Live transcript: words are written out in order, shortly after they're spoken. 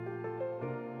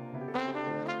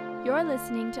You're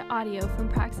listening to audio from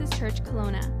Praxis Church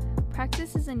Kelowna.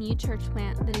 Praxis is a new church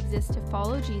plant that exists to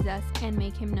follow Jesus and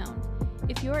make him known.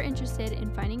 If you are interested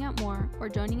in finding out more or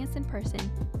joining us in person,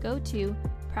 go to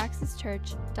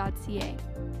praxischurch.ca.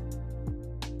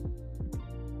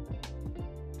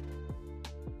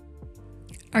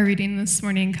 Our reading this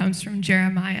morning comes from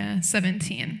Jeremiah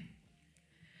 17.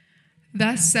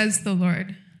 Thus says the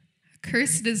Lord,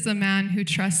 cursed is the man who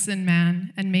trusts in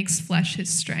man and makes flesh his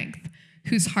strength,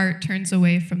 whose heart turns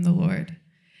away from the Lord.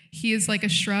 He is like a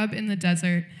shrub in the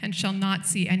desert and shall not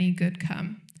see any good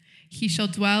come. He shall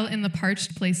dwell in the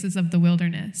parched places of the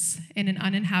wilderness, in an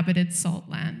uninhabited salt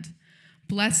land.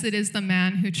 Blessed is the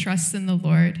man who trusts in the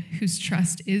Lord, whose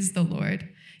trust is the Lord.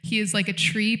 He is like a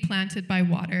tree planted by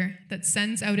water that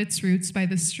sends out its roots by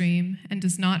the stream and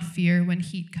does not fear when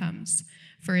heat comes,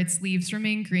 for its leaves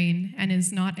remain green and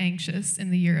is not anxious in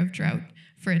the year of drought,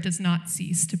 for it does not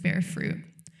cease to bear fruit.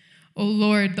 O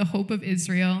Lord, the hope of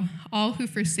Israel, all who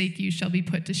forsake you shall be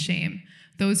put to shame.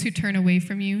 Those who turn away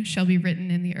from you shall be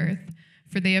written in the earth,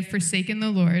 for they have forsaken the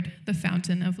Lord, the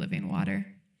fountain of living water.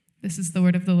 This is the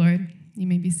word of the Lord. You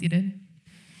may be seated.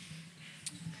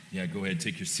 Yeah, go ahead,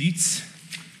 take your seats.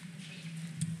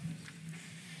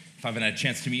 If I haven't had a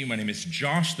chance to meet you, my name is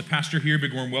Josh, the pastor here.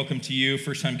 Big warm welcome to you.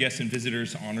 First-time guests and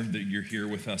visitors, honored that you're here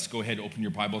with us. Go ahead, open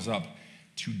your Bibles up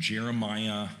to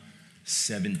Jeremiah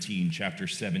 17, chapter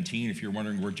 17. If you're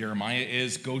wondering where Jeremiah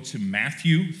is, go to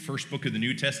Matthew, first book of the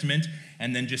New Testament,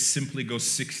 and then just simply go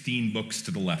 16 books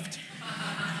to the left.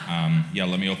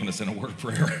 Let me open us in a word of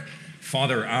prayer.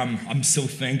 Father, I'm so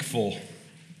thankful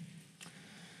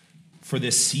for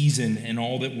this season and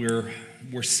all that we're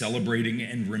celebrating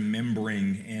and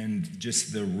remembering, and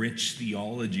just the rich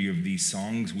theology of these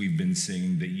songs we've been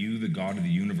singing, that you, the God of the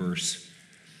universe,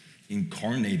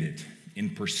 incarnated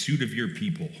in pursuit of your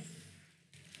people.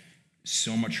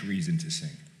 So much reason to sing.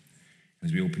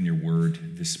 As we open your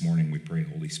word this morning, we pray,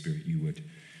 Holy Spirit, you would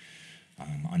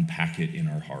unpack it in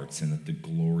our hearts, and that the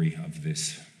glory of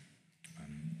this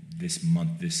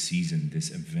month, this season,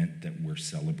 this event that we're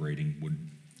celebrating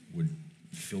would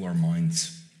fill our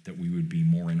minds, that we would be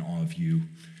more in awe of you.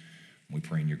 We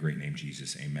pray in your great name,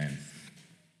 Jesus. Amen.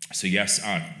 So yes,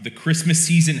 the Christmas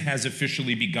season has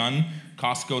officially begun.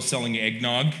 Costco selling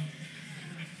eggnog.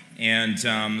 And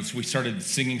so we started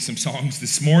singing some songs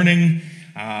this morning.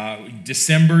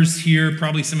 December's here.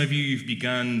 Probably some of you've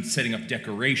begun setting up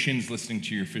decorations, listening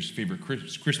to your favorite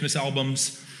Christmas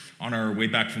albums. On our way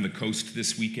back from the coast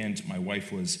this weekend, my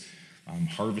wife was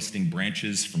harvesting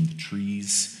branches from the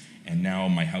trees. And now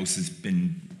my house has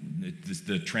been,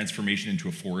 the transformation into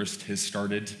a forest has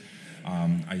started.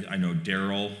 I know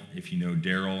Daryl. If you know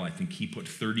Daryl, I think he put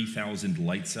 30,000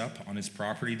 lights up on his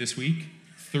property this week.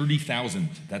 30,000,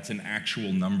 that's an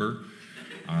actual number.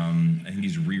 I think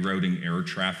he's rerouting air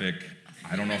traffic.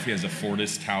 I don't know if he has a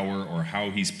Fortis tower or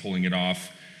how he's pulling it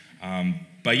off.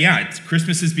 But yeah,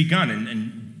 Christmas has begun,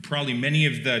 and probably many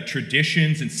of the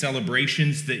traditions and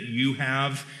celebrations that you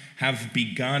have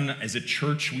begun. As a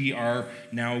church, we are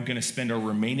now going to spend our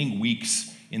remaining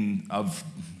weeks of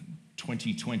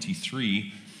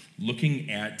 2023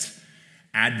 looking at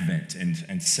Advent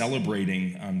and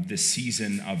celebrating this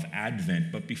season of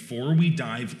Advent. But before we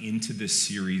dive into this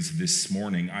series this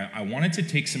morning, I wanted to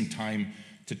take some time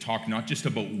to talk not just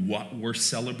about what we're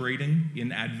celebrating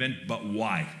in Advent, but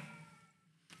why.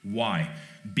 Why?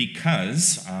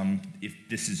 Because if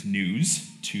this is news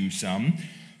to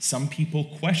some people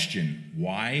question,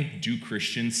 why do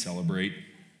Christians celebrate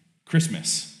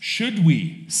Christmas? Should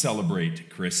we celebrate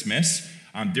Christmas?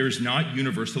 There's not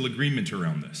universal agreement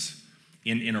around this.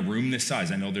 In a room this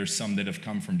size, I know there's some that have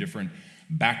come from different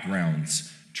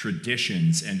backgrounds,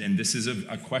 traditions, and this is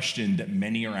a question that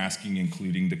many are asking,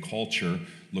 including the culture,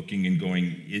 looking and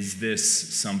going, is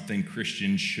this something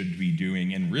Christians should be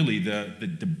doing? And really the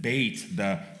debate,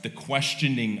 the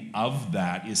questioning of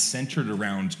that is centered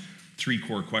around three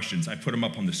core questions. I put them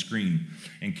up on the screen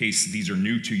in case these are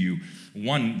new to you.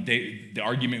 One, the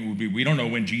argument would be, we don't know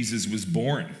when Jesus was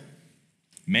born.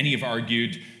 Many have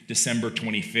argued December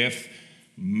 25th,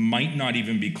 might not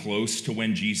even be close to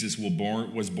when Jesus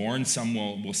was born. Some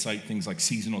will cite things like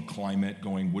seasonal climate,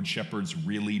 going, would shepherds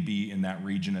really be in that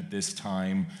region at this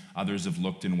time? Others have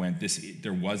looked and went,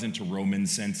 there wasn't a Roman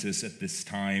census at this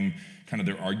time. Kind of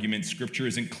their argument, Scripture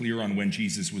isn't clear on when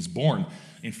Jesus was born.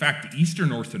 In fact, the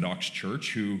Eastern Orthodox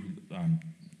Church, who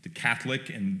the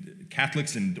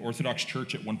Catholics and Orthodox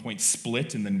Church at one point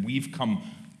split, and then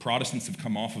Protestants have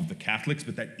come off of the Catholics,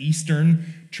 but that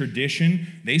Eastern tradition,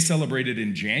 they celebrated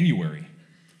in January.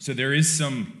 So there is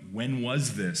some, when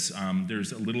was this?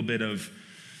 There's a little bit of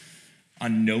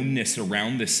unknownness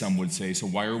around this, some would say. So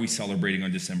why are we celebrating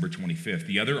on December 25th?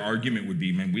 The other argument would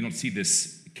be, man, we don't see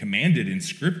this commanded in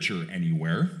Scripture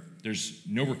anywhere. There's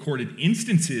no recorded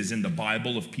instances in the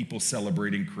Bible of people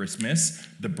celebrating Christmas,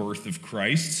 the birth of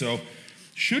Christ. So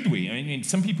should we? I mean,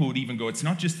 some people would even go, it's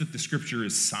not just that the Scripture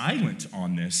is silent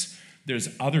on this. There's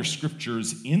other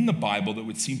scriptures in the Bible that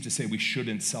would seem to say we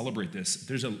shouldn't celebrate this.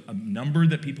 There's a number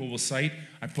that people will cite.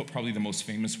 I put probably the most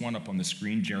famous one up on the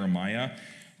screen, Jeremiah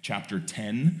chapter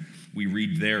 10. We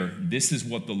read there, this is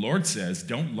what the Lord says,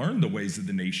 don't learn the ways of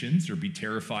the nations or be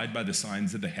terrified by the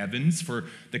signs of the heavens, for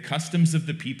the customs of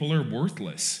the people are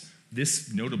worthless.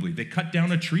 This notably, they cut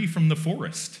down a tree from the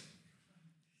forest.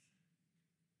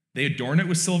 They adorn it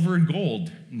with silver and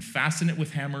gold and fasten it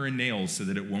with hammer and nails so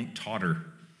that it won't totter.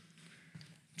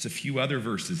 There's a few other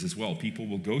verses as well people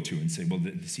will go to and say, well,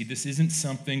 see, this isn't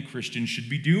something Christians should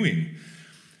be doing.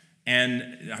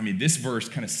 And, I mean, this verse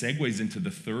kind of segues into the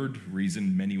third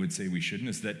reason many would say we shouldn't,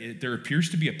 is that there appears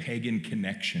to be a pagan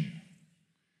connection.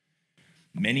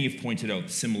 Many have pointed out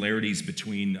the similarities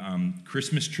between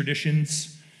Christmas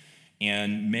traditions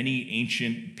and many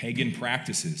ancient pagan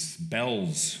practices,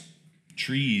 bells,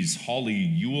 trees, holly,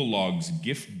 Yule logs,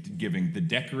 gift giving, the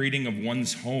decorating of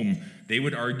one's home. They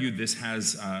would argue this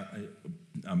has,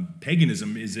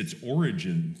 paganism is its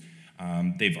origin.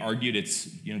 They've argued it's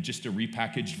just a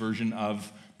repackaged version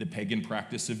of the pagan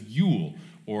practice of Yule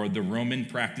or the Roman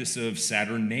practice of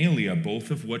Saturnalia,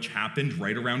 both of which happened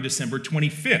right around December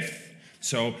 25th.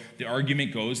 So the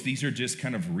argument goes these are just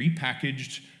kind of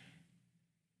repackaged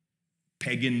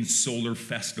pagan solar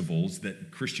festivals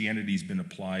that Christianity's been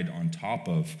applied on top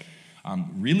of.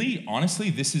 Really, honestly,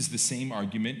 this is the same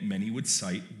argument many would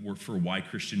cite for why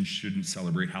Christians shouldn't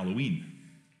celebrate Halloween.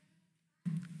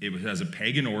 It has a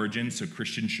pagan origin, so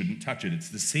Christians shouldn't touch it. It's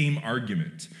the same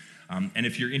argument. And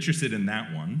if you're interested in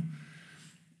that one,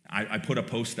 I put a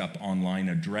post up online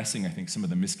addressing, I think, some of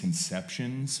the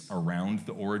misconceptions around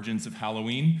the origins of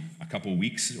Halloween a couple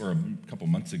weeks or a couple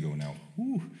months ago now.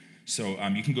 Whew. So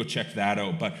you can go check that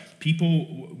out. But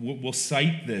people will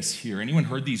cite this here. Anyone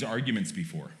heard these arguments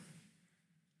before?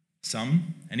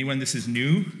 Some? Anyone this is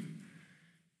new?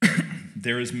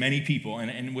 There is many people,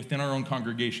 and within our own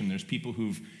congregation, there's people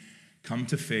who've come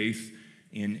to faith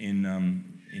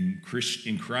in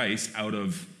Christ out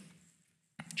of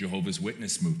Jehovah's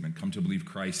Witness movement, come to believe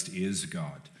Christ is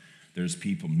God. There's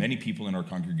many people in our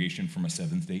congregation from a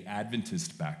Seventh-day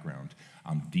Adventist background.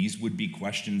 These would be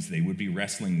questions they would be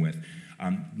wrestling with.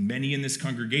 Many in this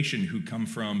congregation who come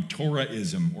from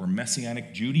Torahism or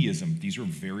Messianic Judaism. These are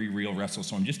very real wrestles.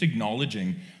 So I'm just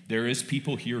acknowledging there is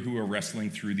people here who are wrestling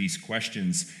through these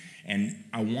questions. And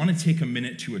I want to take a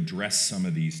minute to address some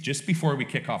of these just before we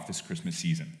kick off this Christmas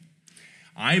season.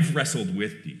 I've wrestled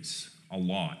with these a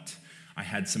lot. I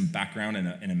had some background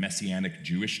in a Messianic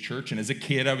Jewish church, and as a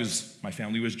kid, my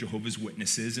family was Jehovah's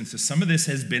Witnesses, and so some of this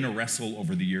has been a wrestle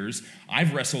over the years.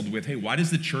 I've wrestled with, hey, why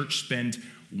does the church spend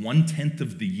 1/10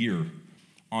 of the year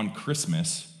on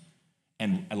Christmas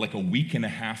and like a week and a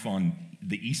half on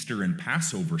the Easter and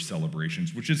Passover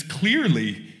celebrations, which is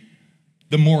clearly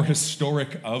the more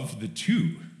historic of the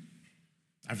two?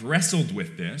 I've wrestled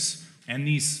with this and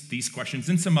these questions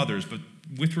and some others, but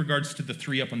with regards to the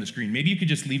three up on the screen, maybe you could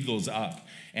just leave those up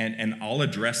and I'll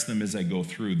address them as I go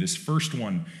through. This first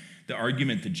one, the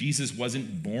argument that Jesus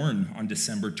wasn't born on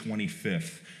December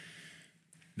 25th,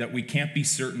 that we can't be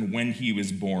certain when he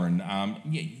was born.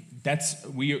 That's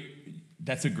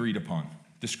agreed upon.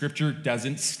 The scripture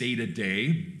doesn't state a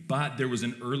day, but there was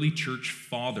an early church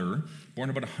father born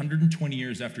about 120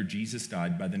 years after Jesus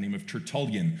died by the name of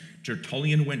Tertullian.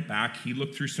 Tertullian went back, he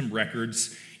looked through some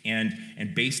records, and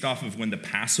based off of when the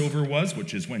Passover was,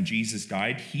 which is when Jesus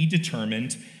died, he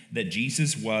determined that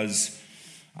Jesus was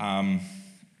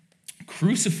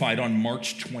crucified on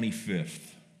March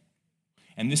 25th.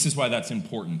 And this is why that's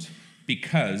important,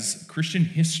 because Christian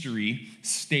history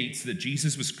states that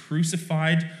Jesus was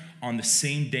crucified on the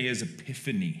same day as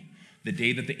Epiphany, the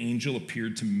day that the angel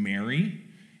appeared to Mary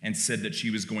and said that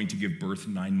she was going to give birth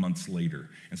 9 months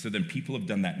later. And so then people have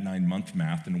done that 9-month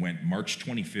math and went March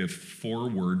 25th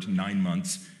forward 9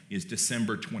 months is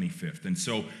December 25th. And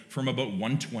so from about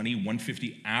 120,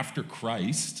 150 after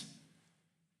Christ,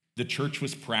 the church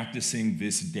was practicing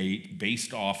this date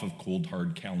based off of cold,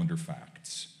 hard calendar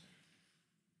facts.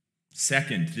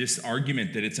 Second, this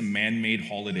argument that it's a man-made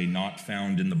holiday not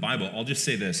found in the Bible. I'll just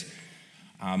say this.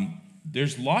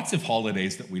 There's lots of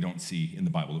holidays that we don't see in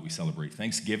the Bible that we celebrate.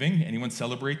 Thanksgiving, anyone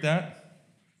celebrate that?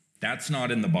 That's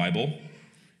not in the Bible.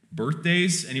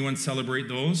 Birthdays, anyone celebrate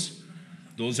those?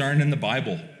 Those aren't in the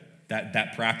Bible,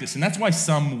 that practice. And that's why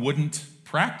some wouldn't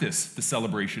practice the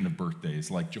celebration of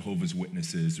birthdays like Jehovah's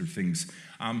Witnesses or things.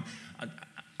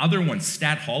 Other ones,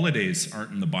 stat holidays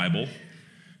aren't in the Bible.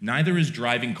 Neither is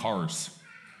driving cars.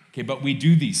 Okay, but we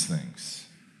do these things.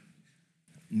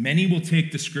 Many will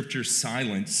take the scripture's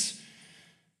silence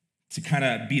to kind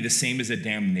of be the same as a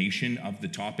damnation of the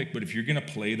topic, but if you're going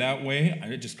to play that way, I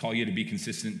would just call you to be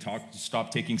consistent,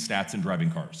 stop taking stats and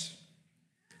driving cars.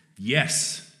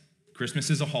 Yes, Christmas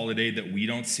is a holiday that we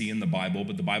don't see in the Bible,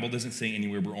 but the Bible doesn't say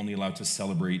anywhere we're only allowed to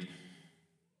celebrate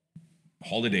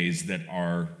holidays that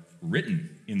are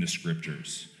written in the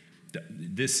scriptures.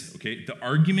 The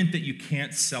argument that you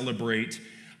can't celebrate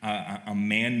a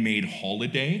man-made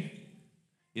holiday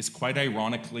is quite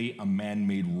ironically a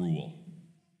man-made rule.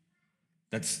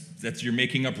 That's you're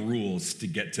making up rules to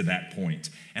get to that point.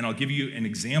 And I'll give you an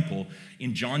example.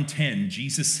 In John 10,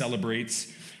 Jesus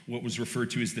celebrates what was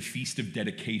referred to as the Feast of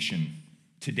Dedication.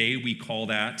 Today we call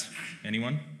that,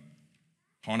 anyone?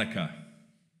 Hanukkah.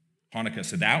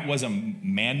 So that was a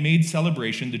man-made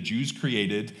celebration the Jews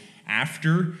created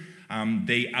after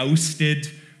they ousted,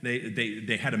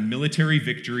 they had a military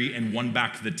victory and won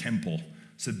back the temple.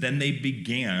 So then they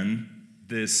began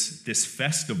this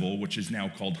festival, which is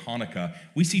now called Hanukkah.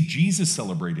 We see Jesus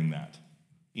celebrating that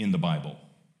in the Bible.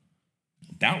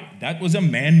 That was a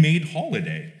man-made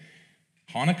holiday.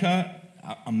 Hanukkah,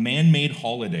 a man-made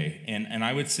holiday. And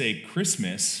I would say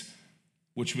Christmas,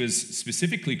 which was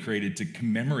specifically created to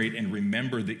commemorate and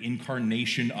remember the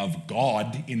incarnation of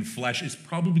God in flesh, has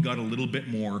probably got a little bit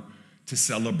more to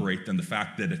celebrate than the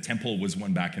fact that a temple was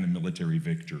won back in a military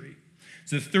victory.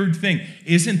 So the third thing,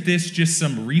 isn't this just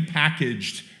some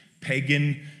repackaged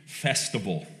pagan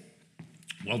festival?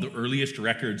 Well, the earliest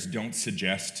records don't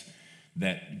suggest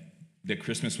that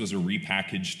Christmas was a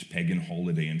repackaged pagan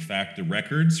holiday. In fact, the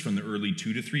records from the early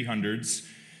 200s to 300s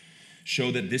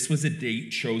show that this was a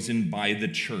date chosen by the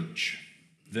church.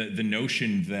 The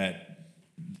notion that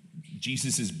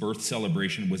Jesus' birth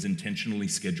celebration was intentionally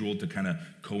scheduled to kind of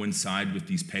coincide with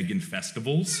these pagan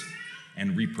festivals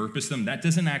and repurpose them,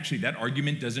 that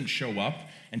argument doesn't show up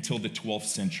until the 12th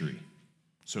century.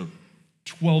 So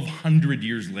 1,200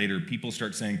 years later, people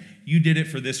start saying, you did it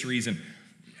for this reason.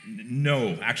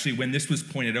 No, actually, when this was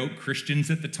pointed out,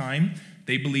 Christians at the time,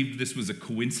 they believed this was a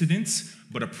coincidence,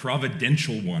 but a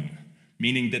providential one,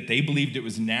 meaning that they believed it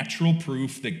was natural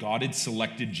proof that God had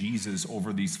selected Jesus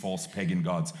over these false pagan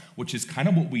gods, which is kind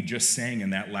of what we just sang in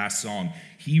that last song.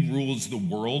 He rules the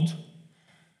world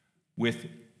with,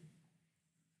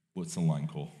 what's the line,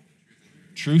 Cole?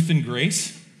 Truth and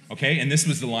grace, okay? And this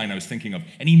was the line I was thinking of.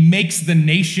 And he makes the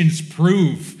nations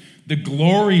prove the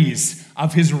glories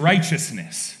of his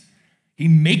righteousness. He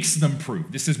makes them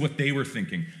prove. This is what they were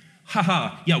thinking.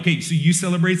 Yeah, okay, so you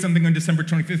celebrate something on December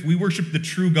 25th. We worship the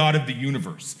true God of the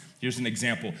universe. Here's an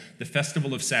example. The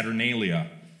festival of Saturnalia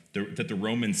that the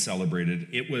Romans celebrated,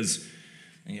 it was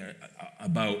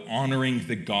about honoring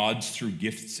the gods through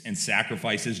gifts and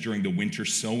sacrifices during the winter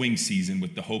sowing season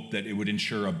with the hope that it would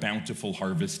ensure a bountiful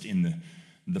harvest in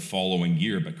the following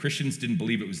year. But Christians didn't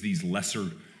believe it was these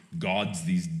lesser gods,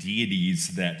 these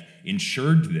deities that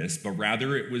ensured this, but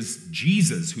rather it was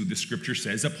Jesus who the scripture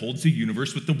says upholds the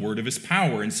universe with the word of his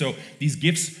power. And so these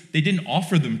gifts, they didn't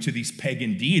offer them to these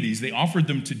pagan deities. They offered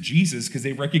them to Jesus because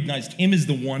they recognized him as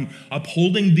the one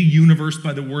upholding the universe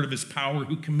by the word of his power,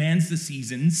 who commands the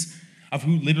seasons, of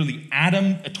who literally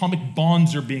atomic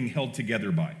bonds are being held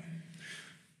together by.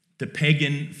 The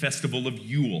pagan festival of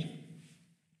Yule.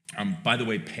 By the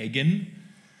way, pagan,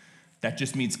 that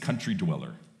just means country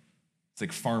dweller. It's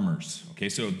like farmers, okay?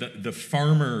 So the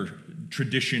farmer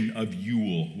tradition of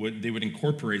Yule, they would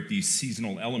incorporate these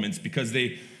seasonal elements because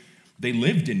they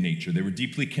lived in nature. They were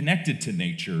deeply connected to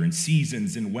nature and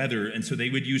seasons and weather, and so they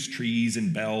would use trees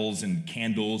and bells and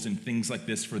candles and things like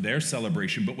this for their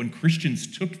celebration. But when Christians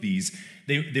took these,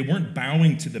 they weren't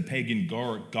bowing to the pagan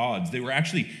gods. They were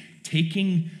actually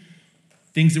taking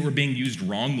things that were being used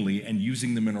wrongly and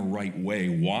using them in a right way.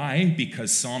 Why?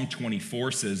 Because Psalm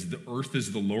 24 says, the earth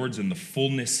is the Lord's and the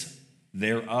fullness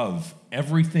thereof.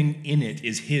 Everything in it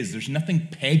is his. There's nothing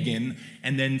pagan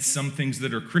and then some things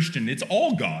that are Christian. It's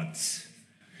all God's.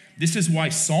 This is why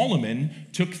Solomon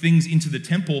took things into the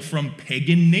temple from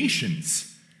pagan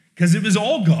nations, because it was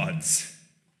all God's.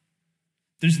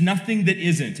 There's nothing that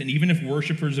isn't. And even if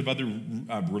worshipers of other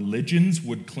religions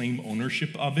would claim ownership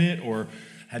of it or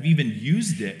have even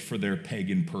used it for their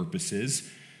pagan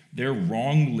purposes, they're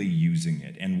wrongly using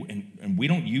it. And we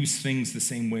don't use things the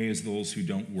same way as those who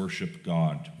don't worship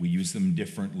God. We use them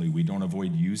differently. We don't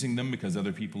avoid using them because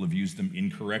other people have used them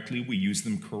incorrectly. We use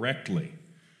them correctly.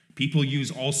 People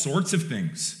use all sorts of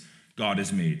things God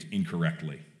has made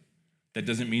incorrectly. That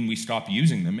doesn't mean we stop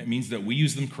using them. It means that we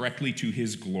use them correctly to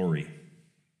his glory.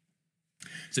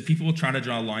 So people will try to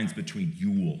draw lines between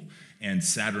Yule and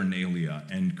Saturnalia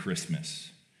and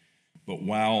Christmas. But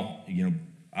while,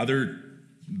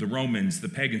 the Romans, the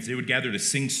pagans, they would gather to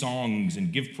sing songs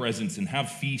and give presents and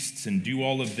have feasts and do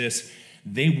all of this,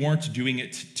 they weren't doing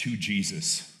it to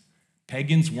Jesus.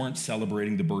 Pagans weren't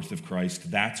celebrating the birth of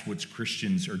Christ. That's what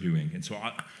Christians are doing. And so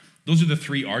those are the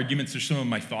three arguments. There's some of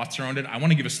my thoughts around it. I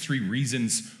want to give us 3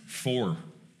 reasons for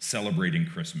celebrating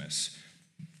Christmas.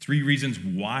 3 reasons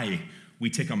why we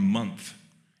take a month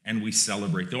and we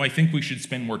celebrate. Though I think we should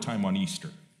spend more time on Easter,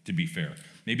 to be fair.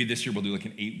 Maybe this year we'll do like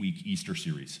an 8-week Easter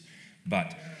series.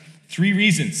 But 3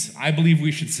 reasons I believe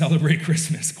we should celebrate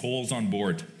Christmas. Cole's on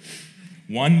board.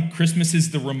 1, Christmas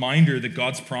is the reminder that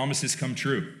God's promises come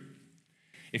true.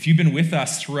 If you've been with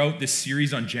us throughout this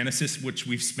series on Genesis, which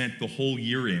we've spent the whole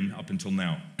year in up until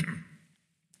now,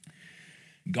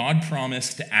 God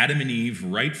promised to Adam and Eve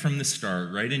right from the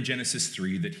start, right in Genesis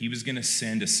 3, that he was going to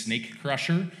send a snake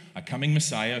crusher, a coming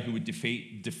Messiah who would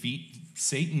defeat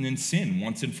Satan and sin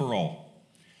once and for all.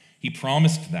 He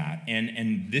promised that,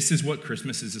 and this is what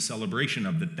Christmas is a celebration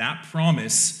of, that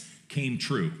promise came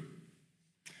true.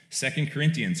 2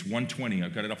 Corinthians 1:20,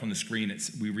 I've got it up on the screen.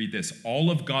 We read this: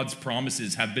 all of God's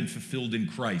promises have been fulfilled in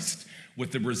Christ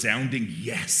with the resounding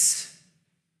yes.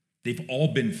 They've all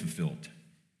been fulfilled.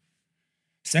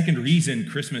 Second reason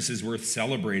Christmas is worth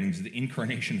celebrating is the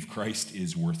incarnation of Christ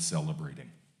is worth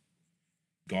celebrating.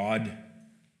 God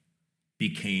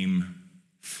became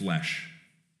flesh.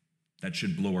 That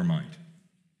should blow our mind.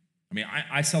 I mean,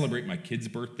 I celebrate my kids'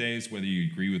 birthdays, whether you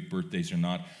agree with birthdays or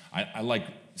not. I like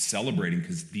celebrating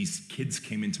because these kids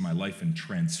came into my life and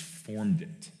transformed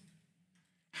it.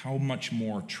 How much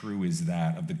more true is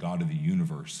that of the God of the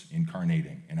universe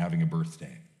incarnating and having a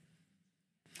birthday?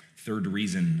 Third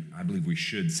reason I believe we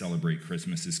should celebrate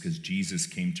Christmas is because Jesus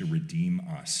came to redeem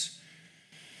us.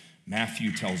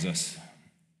 Matthew tells us,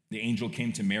 the angel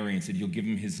came to Mary and said, you'll give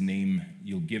him his name,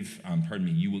 you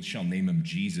shall name him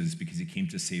Jesus, because he came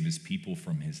to save his people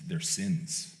from their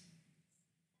sins.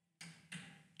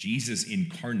 Jesus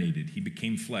incarnated, he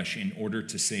became flesh in order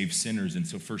to save sinners. And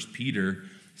so 1 Peter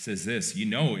says this,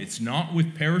 it's not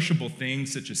with perishable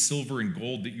things such as silver and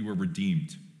gold that you were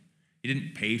redeemed. He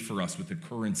didn't pay for us with a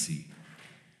currency,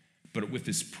 but with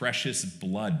his precious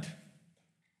blood,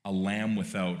 a lamb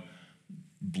without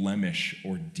blemish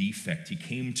or defect. He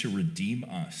came to redeem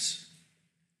us.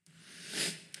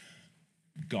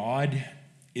 God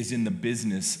is in the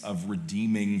business of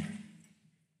redeeming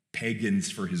pagans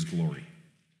for his glory.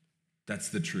 That's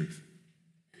the truth.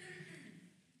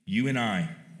 You and I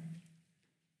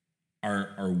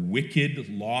are wicked,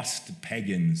 lost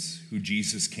pagans who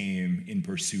Jesus came in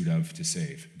pursuit of to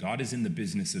save. God is in the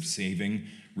business of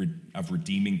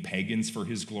redeeming pagans for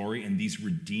his glory, and these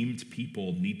redeemed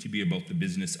people need to be about the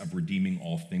business of redeeming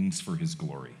all things for his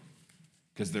glory,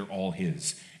 because they're all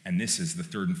his. And this is the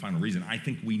third and final reason. I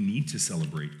think we need to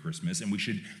celebrate Christmas, and we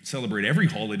should celebrate every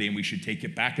holiday, and we should take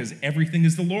it back as everything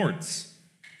is the Lord's.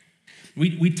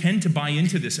 We tend to buy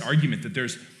into this argument that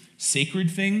there's sacred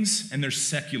things and there's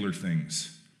secular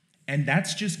things. And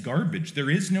that's just garbage. There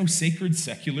is no sacred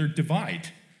secular divide.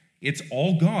 It's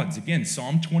all God's. Again,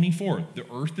 Psalm 24, the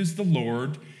earth is the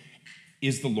Lord's,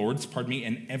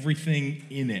 and everything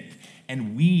in it.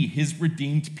 And we, his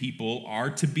redeemed people, are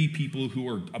to be people who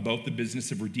are about the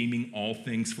business of redeeming all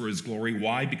things for his glory.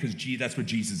 Why? Because that's what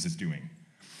Jesus is doing.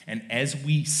 And as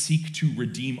we seek to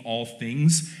redeem all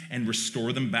things and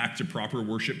restore them back to proper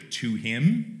worship to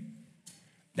him,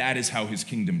 that is how his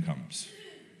kingdom comes.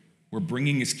 We're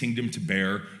bringing his kingdom to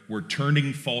bear. We're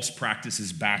turning false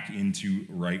practices back into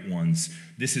right ones.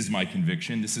 This is my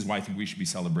conviction. This is why I think we should be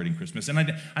celebrating Christmas. And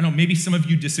I know maybe some of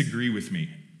you disagree with me.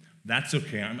 That's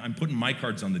okay. I'm putting my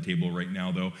cards on the table right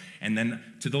now, though. And then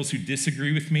to those who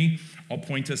disagree with me, I'll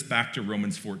point us back to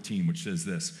Romans 14, which says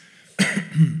this.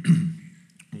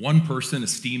 One person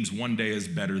esteems one day as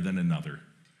better than another,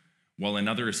 while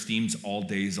another esteems all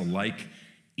days alike.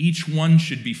 Each one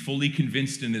should be fully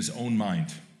convinced in his own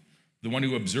mind. The one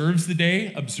who observes the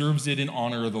day, observes it in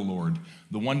honor of the Lord.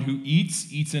 The one who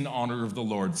eats, eats in honor of the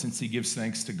Lord, since he gives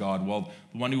thanks to God, while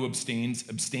the one who abstains,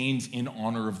 abstains in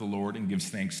honor of the Lord and gives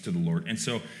thanks to the Lord. And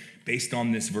so, based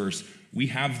on this verse, we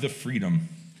have the freedom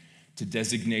to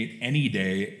designate any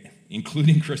day,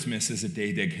 including Christmas, as a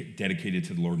day dedicated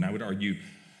to the Lord. And I would argue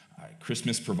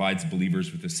Christmas provides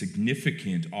believers with a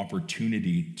significant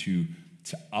opportunity to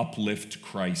uplift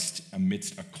Christ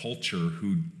amidst a culture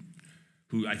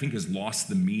who I think has lost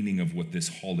the meaning of what this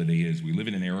holiday is. We live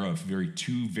in an era of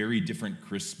two very different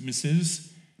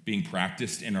Christmases being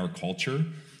practiced in our culture.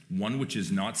 one which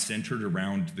is not centered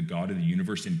around the God of the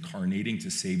universe incarnating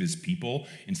to save his people.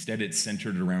 Instead, it's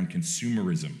centered around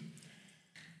consumerism.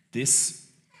 This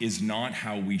is not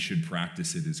how we should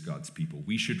practice it as God's people.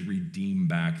 We should redeem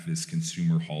back this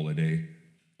consumer holiday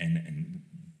and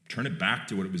turn it back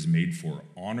to what it was made for,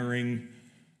 honoring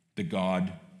the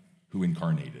God who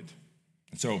incarnated.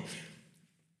 So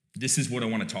this is what I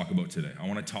want to talk about today. I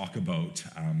want to talk about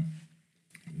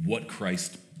what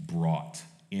Christ brought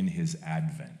in his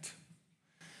advent.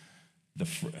 The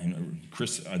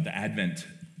Advent,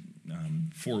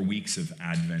 4 weeks of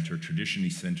Advent are traditionally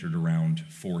centered around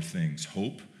 4 things: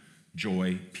 hope,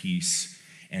 joy, peace,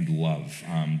 and love.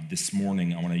 This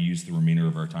morning, I want to use the remainder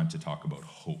of our time to talk about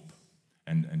hope.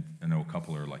 And I know a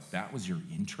couple are like, that was your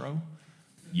intro?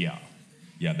 Yeah,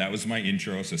 that was my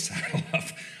intro, so saddle up.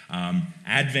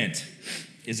 Advent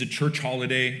is a church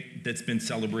holiday that's been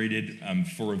celebrated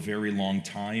for a very long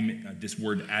time. This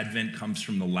word Advent comes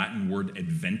from the Latin word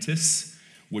adventus,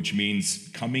 which means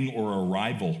coming or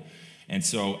arrival. And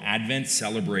so Advent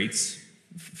celebrates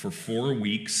for 4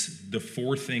 weeks the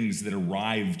 4 things that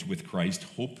arrived with Christ: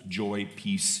 hope, joy,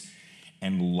 peace,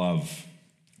 and love.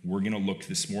 We're going to look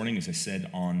this morning, as I said,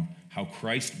 on how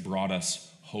Christ brought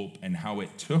us hope and how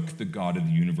it took the God of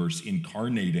the universe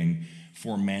incarnating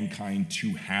for mankind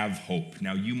to have hope.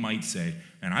 Now, you might say,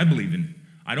 and I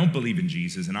don't believe in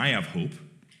Jesus, and I have hope.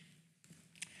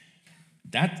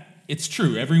 It's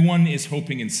true. Everyone is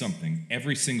hoping in something,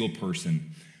 every single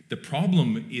person. The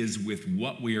problem is with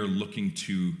what we are looking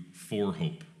to for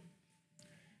hope.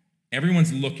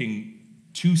 Everyone's looking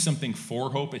to something for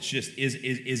hope. It's just,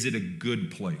 is it a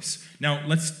good place? Now,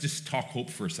 let's just talk hope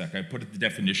for a sec. I put the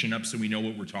definition up so we know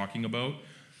what we're talking about,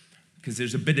 because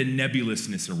there's a bit of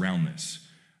nebulousness around this.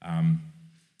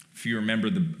 If you remember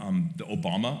the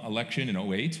Obama election in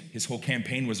 2008, his whole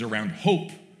campaign was around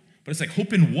hope. But it's like,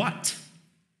 hope in what?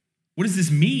 What does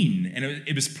this mean? And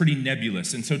it was pretty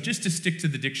nebulous. And so just to stick to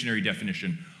the dictionary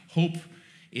definition, hope,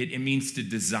 it means to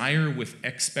desire with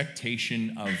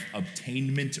expectation of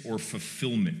obtainment or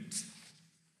fulfillment.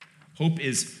 Hope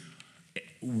is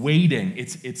waiting.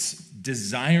 It's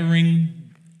desiring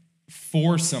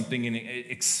for something and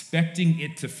expecting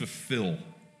it to fulfill.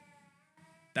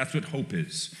 That's what hope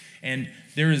is. And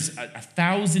there is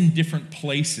 1,000 different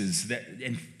places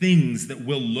and things that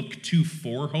we'll look to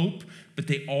for hope, but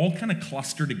they all kind of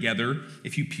cluster together,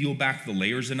 if you peel back the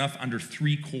layers enough, under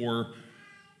 3 core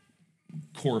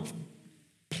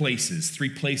places. 3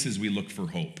 places we look for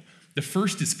hope. The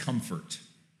first is comfort.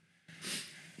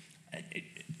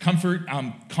 Comfort,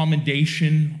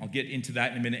 commendation, I'll get into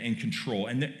that in a minute, and control.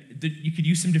 And you could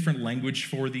use some different language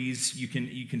for these. You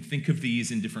can think of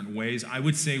these in different ways. I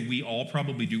would say we all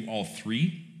probably do all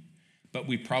 3, but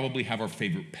we probably have our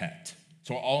favorite pet.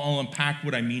 So I'll unpack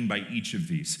what I mean by each of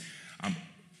these.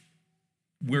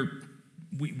 We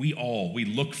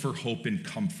look for hope and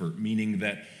comfort, meaning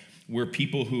that we're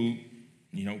people who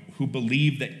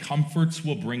believe that comforts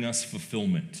will bring us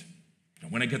fulfillment.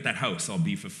 When I get that house, I'll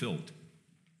be fulfilled.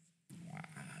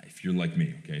 If you're like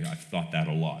me, okay, I've thought that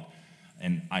a lot.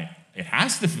 And it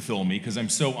has to fulfill me because I'm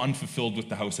so unfulfilled with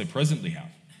the house I presently have.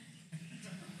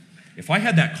 If I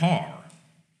had that car,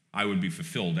 I would be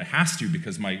fulfilled. It has to,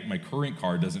 because my current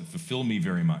car doesn't fulfill me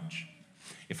very much.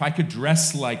 If I could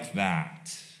dress like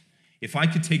that, if I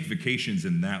could take vacations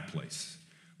in that place,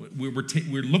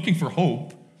 we're looking for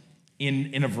hope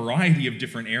in a variety of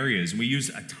different areas. And we use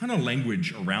a ton of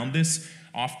language around this.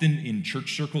 Often in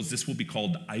church circles, this will be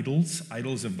called idols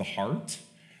of the heart.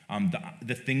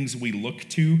 The things we look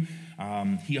to.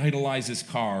 He idolizes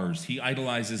cars. He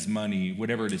idolizes money,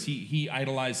 whatever it is. He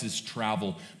idolizes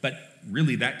travel. But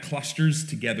really, that clusters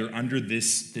together under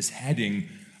this heading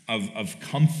of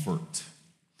comfort.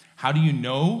 How do you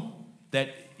know that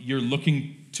you're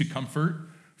looking to comfort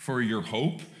for your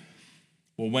hope?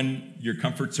 Well, when your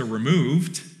comforts are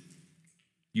removed,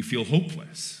 you feel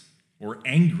hopeless or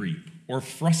angry or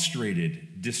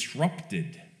frustrated,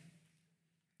 disrupted.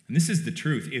 And this is the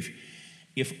truth.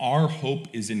 If our hope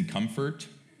is in comfort,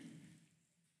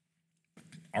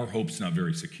 our hope's not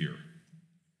very secure,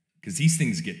 because these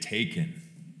things get taken.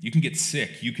 You can get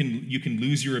sick. You can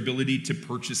lose your ability to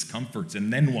purchase comforts,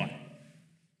 and then what?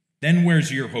 Then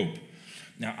where's your hope?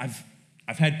 Now,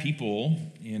 I've had people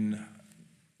in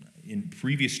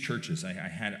previous churches.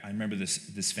 I remember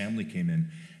this family came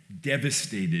in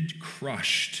devastated,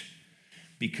 crushed,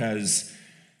 because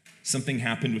something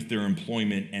happened with their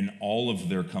employment and all of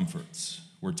their comforts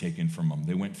were taken from them.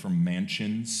 They went from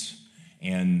mansions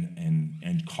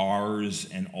and cars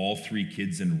and all 3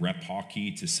 kids in rep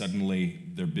hockey to suddenly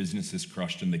their business is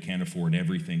crushed and they can't afford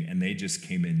everything, and they just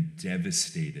came in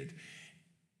devastated.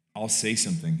 I'll say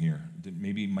something here that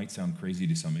maybe might sound crazy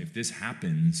to some. If this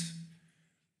happens,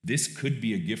 this could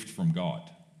be a gift from God.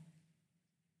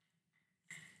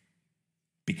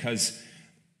 Because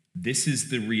this is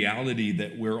the reality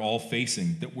that we're all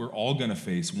facing, that we're all going to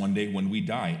face one day when we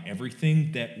die.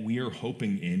 Everything that we are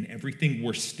hoping in, everything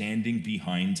we're standing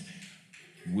behind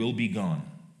will be gone.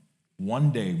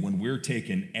 One day when we're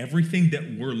taken, everything that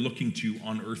we're looking to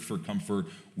on earth for comfort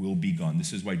will be gone.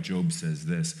 This is why Job says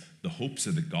this: the hopes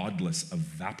of the godless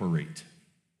evaporate.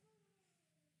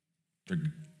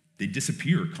 They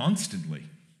disappear constantly.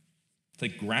 It's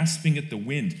like grasping at the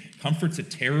wind. Comfort's a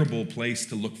terrible place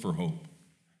to look for hope.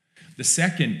 The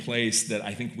second place that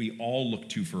I think we all look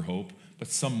to for hope, but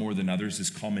some more than others, is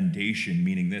commendation,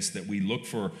 meaning this, that we look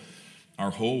for our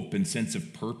hope and sense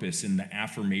of purpose in the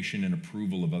affirmation and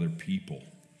approval of other people.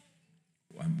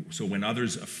 So when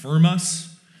others affirm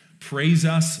us, praise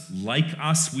us, like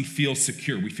us, we feel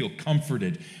secure, we feel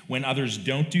comforted. When others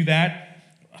don't do that,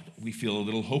 we feel a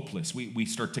little hopeless. We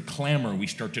start to clamor. We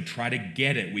start to try to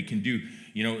get it. We can do,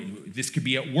 this could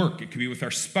be at work. It could be with our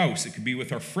spouse. It could be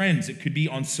with our friends. It could be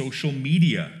on social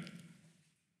media.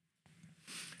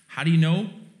 How do you know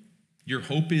your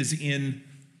hope is in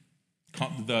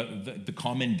the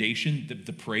commendation,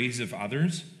 the praise of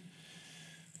others?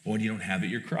 Well, when you don't have it,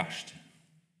 you're crushed.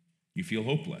 You feel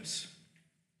hopeless.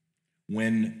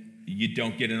 When you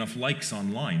don't get enough likes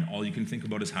online, all you can think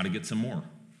about is how to get some more.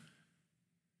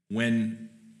 When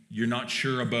you're not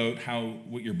sure about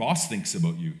what your boss thinks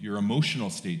about you, your emotional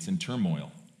state's in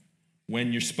turmoil.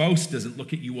 When your spouse doesn't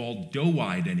look at you all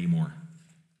doe-eyed anymore,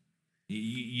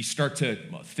 you start to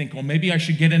think, well, maybe I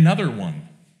should get another one.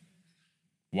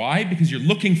 Why? Because you're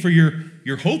looking for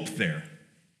your hope there.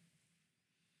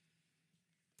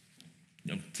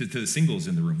 To the singles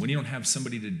in the room, when you don't have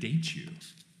somebody to date you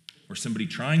or somebody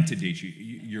trying to date you,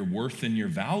 your worth and your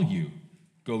value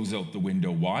goes out the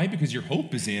window. Why? Because your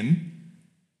hope is in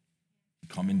the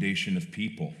commendation of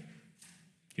people.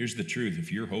 Here's the truth.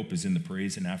 If your hope is in the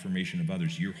praise and affirmation of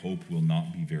others, your hope will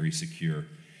not be very secure.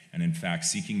 And in fact,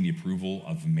 seeking the approval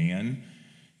of man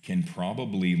can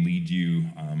probably lead you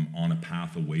on a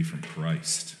path away from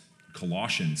Christ.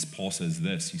 Colossians, Paul says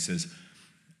this. He says,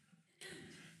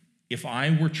 if I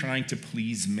were trying to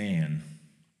please man,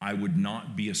 I would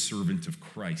not be a servant of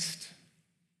Christ.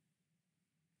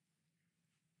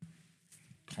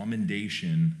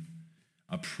 Commendation,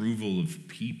 approval of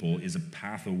people is a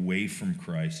path away from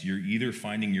Christ. You're either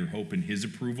finding your hope in his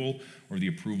approval or the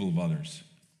approval of others.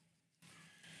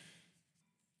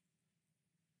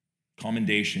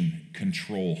 Commendation,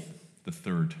 control, the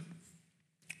third.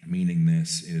 Meaning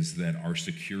this is that our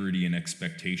security and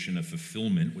expectation of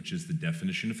fulfillment, which is the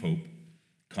definition of hope,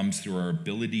 comes through our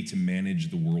ability to manage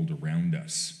the world around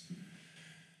us.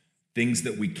 Things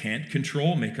that we can't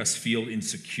control make us feel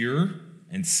insecure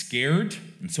and scared,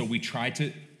 and so we try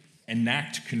to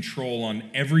enact control on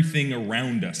everything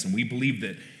around us, and we believe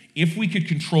that if we could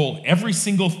control every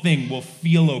single thing, we'll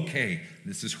feel okay.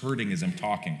 This is hurting as I'm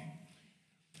talking.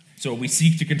 So we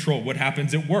seek to control what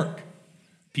happens at work,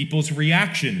 people's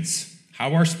reactions,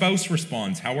 how our spouse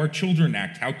responds, how our children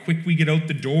act, how quick we get out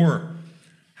the door,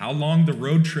 how long the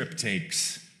road trip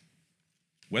takes,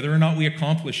 whether or not we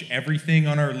accomplish everything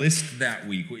on our list that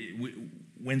week.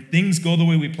 When things go the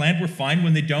way we planned, we're fine.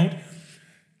 When they don't,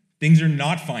 things are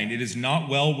not fine. It is not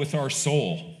well with our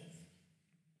soul.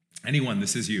 Anyone,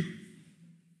 this is you.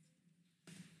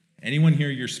 Anyone here,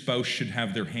 your spouse should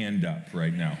have their hand up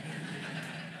right now.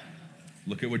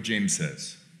 Look at what James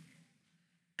says.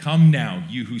 Come now,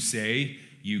 you who say,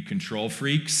 you control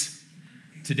freaks.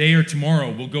 Today or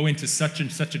tomorrow, we'll go into such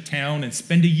and such a town and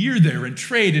spend a year there and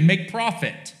trade and make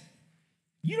profit.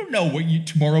 You don't know what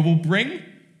tomorrow will bring.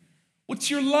 What's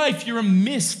your life? You're a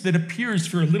mist that appears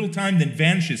for a little time, then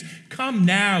vanishes. Come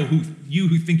now, you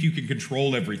who think you can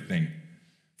control everything.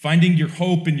 Finding your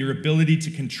hope in your ability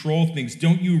to control things.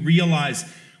 Don't you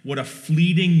realize what a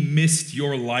fleeting mist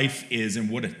your life is and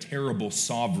what a terrible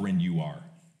sovereign you are?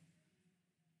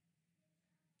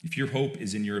 If your hope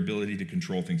is in your ability to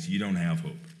control things, you don't have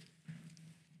hope.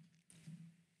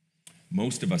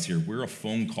 Most of us here, we're a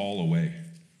phone call away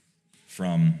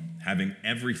from having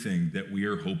everything that we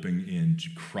are hoping in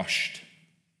crushed.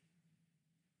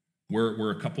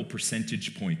 We're a couple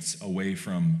percentage points away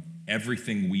from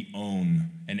everything we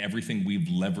own and everything we've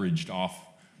leveraged off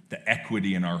the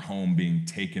equity in our home being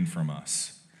taken from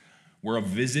us. We're a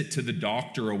visit to the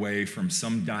doctor away from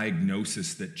some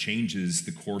diagnosis that changes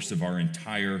the course of our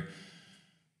entire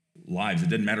lives. It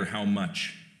doesn't matter how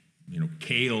much,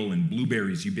 kale and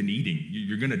blueberries you've been eating.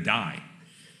 You're going to die.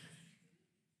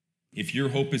 If your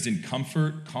hope is in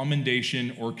comfort,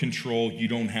 commendation, or control, you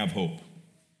don't have hope.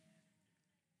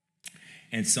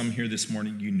 And some here this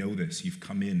morning, you know this. You've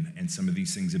come in and some of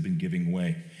these things have been giving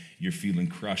way. You're feeling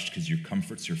crushed because your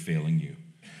comforts are failing you.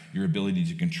 Your ability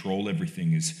to control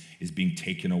everything is being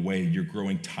taken away. You're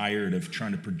growing tired of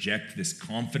trying to project this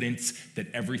confidence that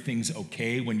everything's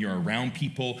okay when you're around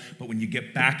people. But when you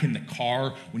get back in the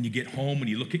car, when you get home, when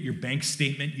you look at your bank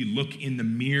statement, you look in the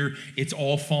mirror, it's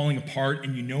all falling apart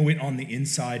and you know it on the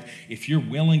inside. If you're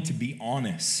willing to be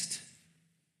honest,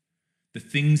 the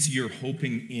things you're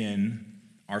hoping in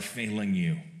are failing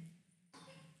you.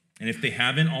 And if they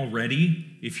haven't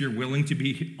already, if you're willing to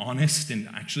be honest and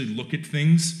actually look at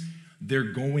things,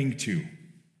 they're going to.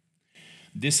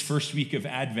 This first week of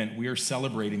Advent, we are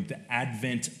celebrating the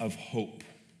advent of hope,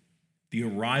 the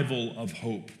arrival of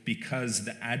hope, because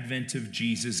the advent of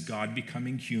Jesus, God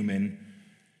becoming human,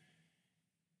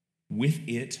 with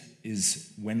it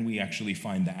is when we actually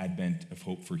find the advent of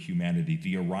hope for humanity,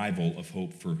 the arrival of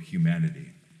hope for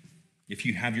humanity. If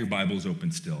you have your Bibles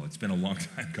open still, it's been a long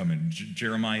time coming.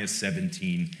 Jeremiah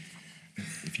 17,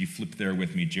 if you flip there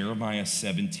with me, Jeremiah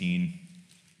 17,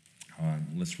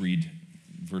 let's read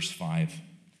verse 5. It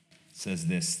says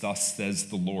this, "Thus says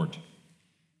the Lord,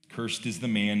 cursed is the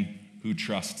man who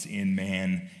trusts in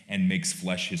man and makes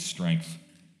flesh his strength,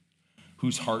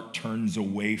 whose heart turns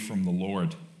away from the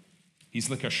Lord. He's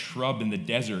like a shrub in the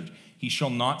desert. He shall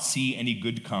not see any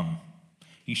good come.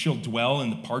 He shall dwell in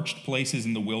the parched places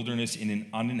in the wilderness in an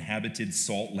uninhabited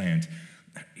salt land."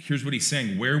 Here's what he's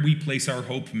saying. Where we place our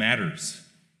hope matters.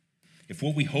 If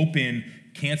what we hope in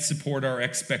can't support our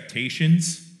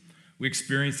expectations, we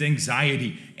experience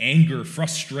anxiety, anger,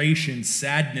 frustration,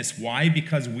 sadness. Why?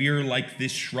 Because we are like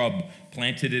this shrub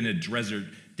planted in a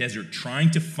desert,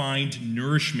 trying to find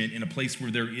nourishment in a place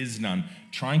where there is none,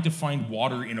 trying to find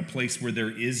water in a place where there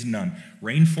is none.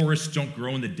 Rainforests don't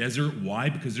grow in the desert. Why?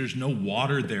 Because there's no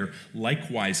water there.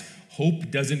 Likewise, hope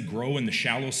doesn't grow in the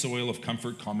shallow soil of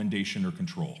comfort, commendation, or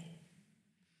control.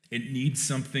 It needs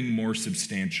something more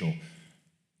substantial.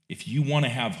 If you want to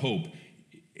have hope,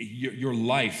 your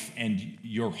life and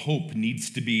your hope needs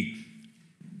to be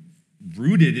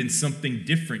rooted in something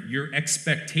different. Your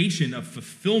expectation of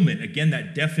fulfillment, again,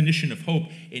 that definition of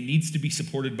hope, it needs to be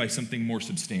supported by something more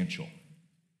substantial.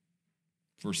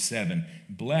 Verse 7,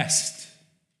 blessed,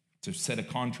 to set a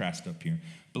contrast up here,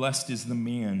 blessed is the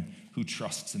man who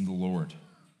trusts in the Lord,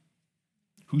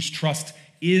 whose trust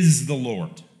is the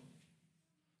Lord.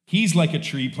 He's like a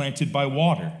tree planted by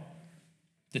water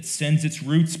that sends its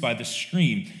roots by the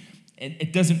stream. And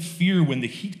it doesn't fear when the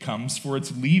heat comes, for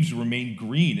its leaves remain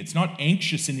green. It's not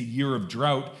anxious in a year of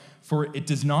drought, for it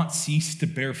does not cease to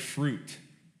bear fruit.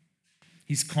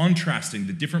 He's contrasting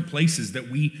the different places that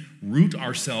we root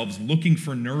ourselves looking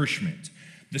for nourishment.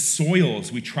 The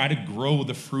soils we try to grow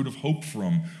the fruit of hope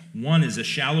from. One is a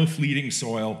shallow, fleeting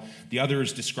soil. The other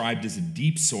is described as a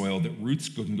deep soil that roots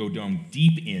can go down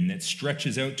deep in, that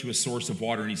stretches out to a source of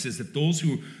water. And he says that those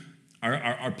who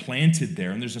are planted there,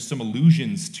 and there's some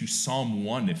allusions to Psalm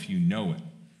 1 if you know it,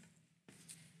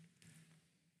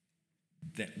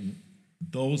 that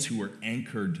those who are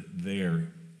anchored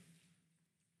there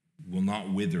will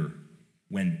not wither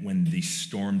when these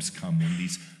storms come, when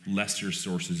these lesser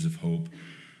sources of hope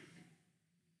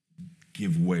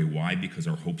give way. Why? Because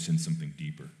our hope's in something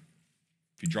deeper.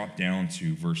 If you drop down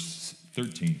to verse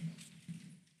 13,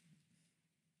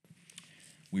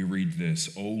 we read this,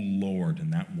 "O Lord,"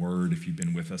 and that word, if you've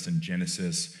been with us in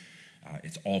Genesis,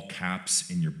 it's all caps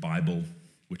in your Bible,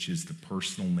 which is the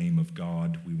personal name of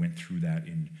God. We went through that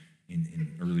in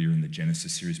earlier in the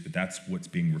Genesis series, but that's what's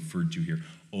being referred to here.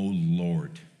 "O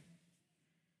Lord,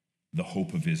 the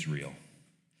hope of Israel,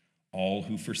 all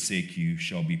who forsake you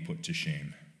shall be put to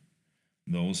shame.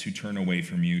 Those who turn away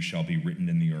from you shall be written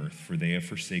in the earth, for they have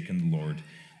forsaken the Lord,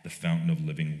 the fountain of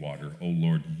living water. O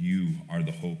Lord, you are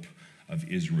the hope of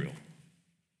Israel."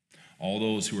 All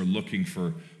those who are looking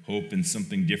for hope in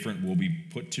something different will be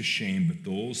put to shame, but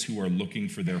those who are looking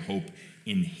for their hope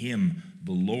in him,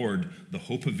 the Lord, the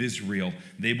hope of Israel,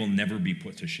 they will never be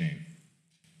put to shame.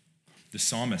 The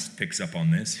psalmist picks up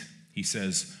on this. He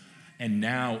says, "And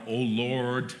now, O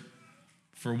Lord,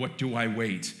 for what do I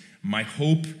wait? My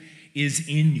hope is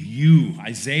in you."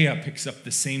 Isaiah picks up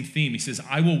the same theme. He says,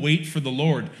 "I will wait for the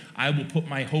Lord. I will put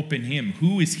my hope in him."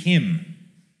 Who is him?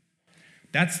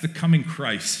 That's the coming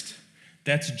Christ.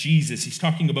 That's Jesus. He's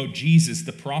talking about Jesus,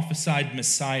 the prophesied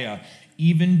Messiah,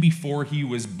 even before he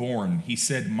was born. He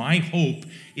said, "My hope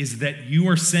is that you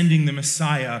are sending the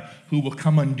Messiah who will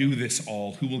come undo this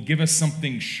all, who will give us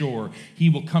something sure. He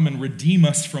will come and redeem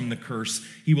us from the curse.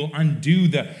 He will undo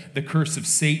the curse of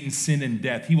Satan, sin, and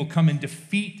death. He will come and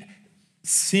defeat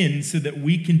sin so that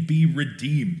we can be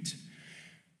redeemed."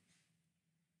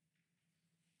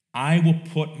 I will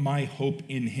put my hope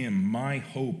in him. My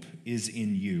hope is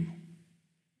in you.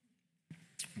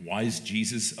 Why is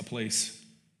Jesus a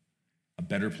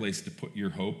better place to put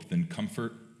your hope than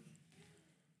comfort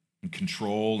and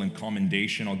control and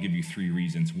commendation? I'll give you 3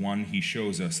 reasons. 1, he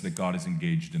shows us that God is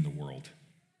engaged in the world.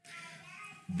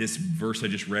 This verse I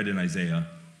just read in Isaiah,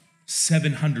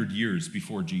 700 years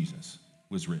before Jesus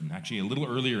was written. Actually, a little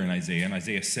earlier in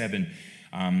Isaiah 7,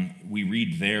 we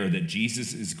read there that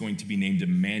Jesus is going to be named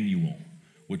Emmanuel,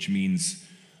 which means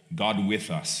God with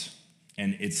us.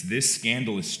 And it's this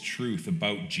scandalous truth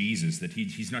about Jesus, that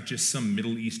he's not just some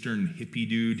Middle Eastern hippie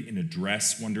dude in a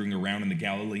dress wandering around in the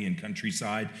Galilean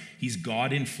countryside. He's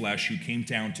God in flesh who came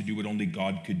down to do what only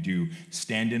God could do,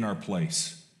 stand in our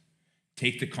place,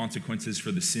 take the consequences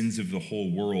for the sins of the whole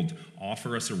world,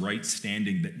 offer us a right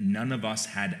standing that none of us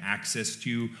had access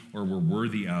to or were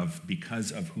worthy of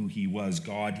because of who he was,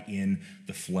 God in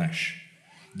the flesh.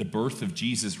 The birth of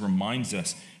Jesus reminds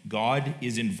us God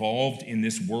is involved in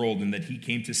this world and that he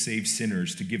came to save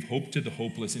sinners, to give hope to the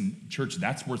hopeless. And church,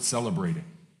 that's worth celebrating.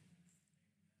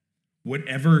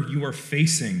 Whatever you are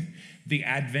facing, the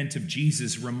advent of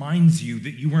Jesus reminds you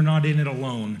that you are not in it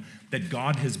alone, that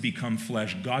God has become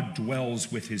flesh. God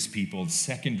dwells with his people.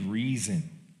 Second reason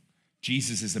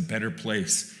Jesus is a better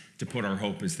place to put our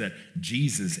hope is that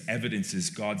Jesus evidences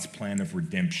God's plan of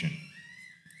redemption.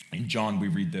 In John, we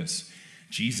read this.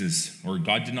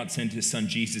 God did not send his son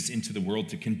Jesus into the world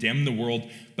to condemn the world,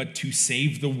 but to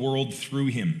save the world through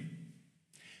him.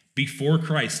 Before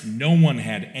Christ, no one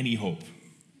had any hope.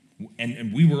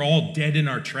 And we were all dead in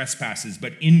our trespasses,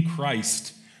 but in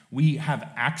Christ, we have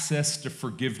access to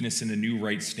forgiveness and a new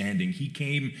right standing. He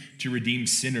came to redeem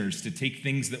sinners, to take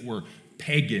things that were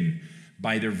pagan,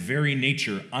 by their very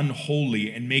nature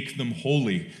unholy, and make them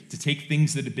holy, to take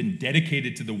things that have been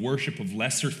dedicated to the worship of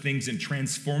lesser things and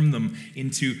transform them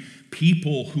into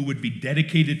people who would be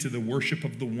dedicated to the worship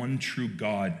of the one true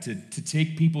God, to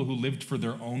take people who lived for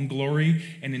their own glory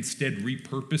and instead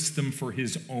repurpose them for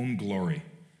his own glory.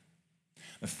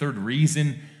 A third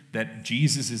reason that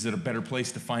Jesus is at a better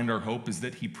place to find our hope is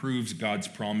that he proves God's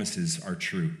promises are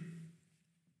true.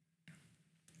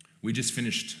 We just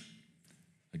finished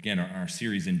again, our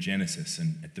series in Genesis,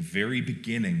 and at the very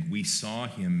beginning, we saw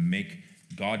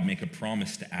God make a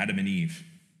promise to Adam and Eve.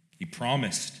 He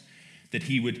promised that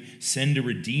he would send a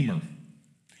redeemer.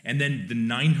 And then the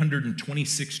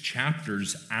 926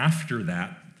 chapters after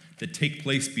that take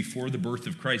place before the birth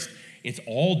of Christ, it's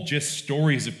all just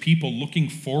stories of people looking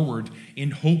forward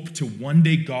in hope to one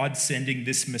day God sending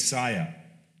this Messiah.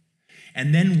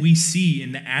 And then we see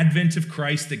in the advent of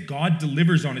Christ that God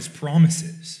delivers on his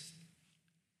promises.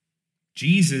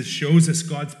 Jesus shows us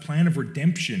God's plan of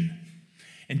redemption.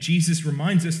 And Jesus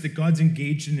reminds us that God's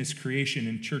engaged in his creation.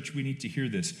 And church, we need to hear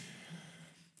this.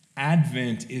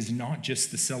 Advent is not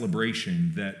just the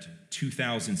celebration that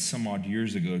 2,000 some odd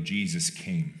years ago Jesus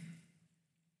came.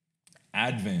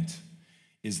 Advent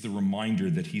is the reminder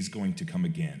that he's going to come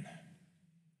again.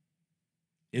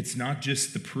 It's not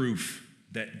just the proof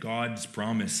that God's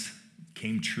promise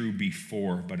came true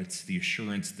before, but it's the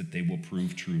assurance that they will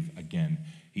prove true again.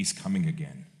 He's coming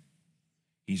again.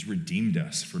 He's redeemed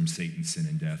us from Satan, sin,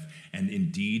 and death. And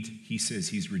indeed, he says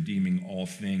he's redeeming all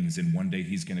things. And one day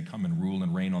he's going to come and rule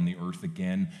and reign on the earth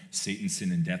again. Satan,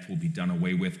 sin, and death will be done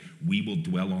away with. We will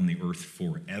dwell on the earth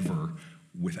forever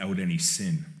without any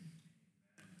sin.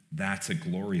 That's a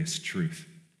glorious truth.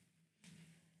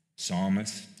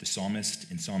 The psalmist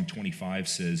in Psalm 25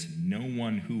 says, "No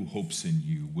one who hopes in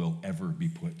you will ever be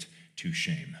put to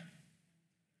shame."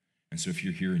 And so if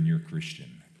you're here and you're a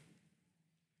Christian,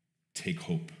 take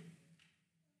hope.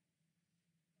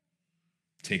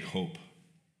 Take hope.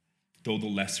 Though the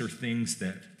lesser things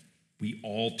that we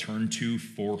all turn to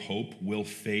for hope will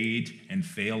fade and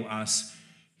fail us,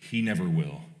 he never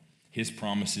will. His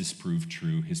promises prove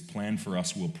true. His plan for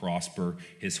us will prosper.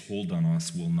 His hold on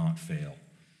us will not fail.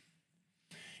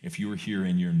 If you are here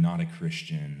and you're not a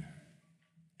Christian,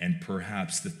 and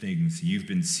perhaps the things you've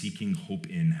been seeking hope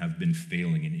in have been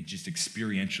failing, and just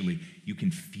experientially, you can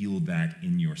feel that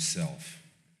in yourself.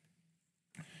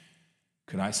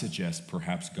 Could I suggest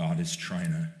perhaps God is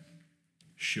trying to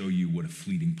show you what a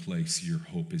fleeting place your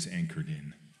hope is anchored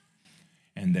in,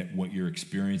 and that what you're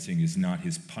experiencing is not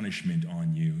his punishment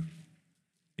on you,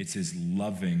 it's his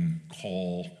loving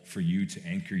call for you to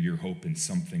anchor your hope in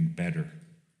something better.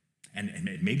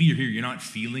 And maybe you're here, you're not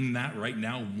feeling that right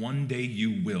now. One day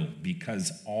you will,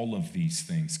 because all of these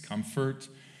things, comfort,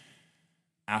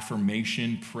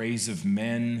 affirmation, praise of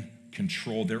men,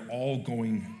 control, they're all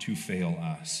going to fail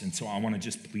us. And so I want to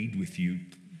just plead with you,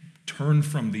 turn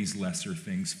from these lesser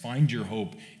things, find your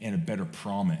hope in a better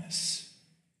promise.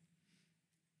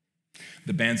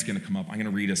 The band's going to come up. I'm going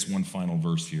to read us one final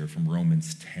verse here from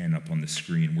Romans 10 up on the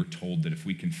screen. We're told that if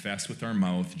we confess with our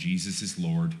mouth Jesus is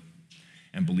Lord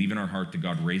and believe in our heart that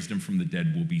God raised him from the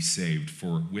dead, we'll be saved.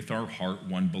 For with our heart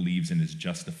one believes and is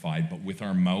justified, but with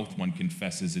our mouth one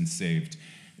confesses and saved.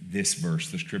 This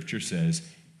verse, the scripture says,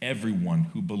 everyone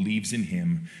who believes in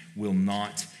him will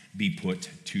not be put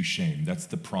to shame. That's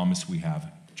the promise we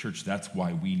have. Church, that's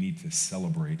why we need to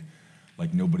celebrate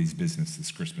like nobody's business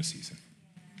this Christmas season.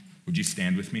 Would you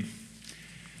stand with me?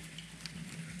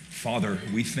 Father,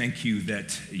 we thank you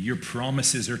that your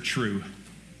promises are true,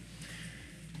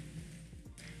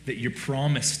 that your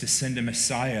promise to send a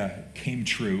Messiah came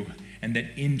true, and that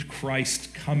in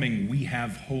Christ coming we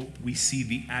have hope. We see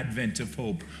the advent of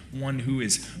hope, one who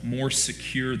is more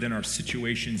secure than our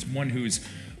situations, one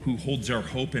who holds our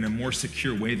hope in a more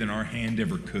secure way than our hand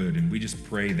ever could. And we just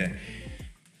pray that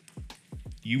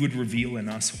you would reveal in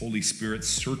us, Holy Spirit,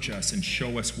 search us and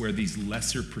show us where these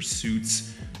lesser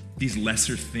pursuits, these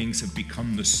lesser things have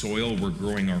become the soil we're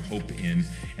growing our hope in.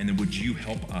 And then would you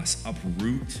help us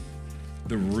uproot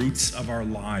the roots of our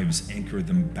lives, anchor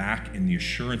them back in the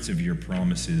assurance of your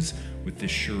promises with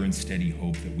this sure and steady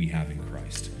hope that we have in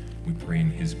Christ. We pray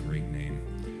in his great name.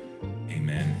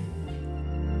 Amen.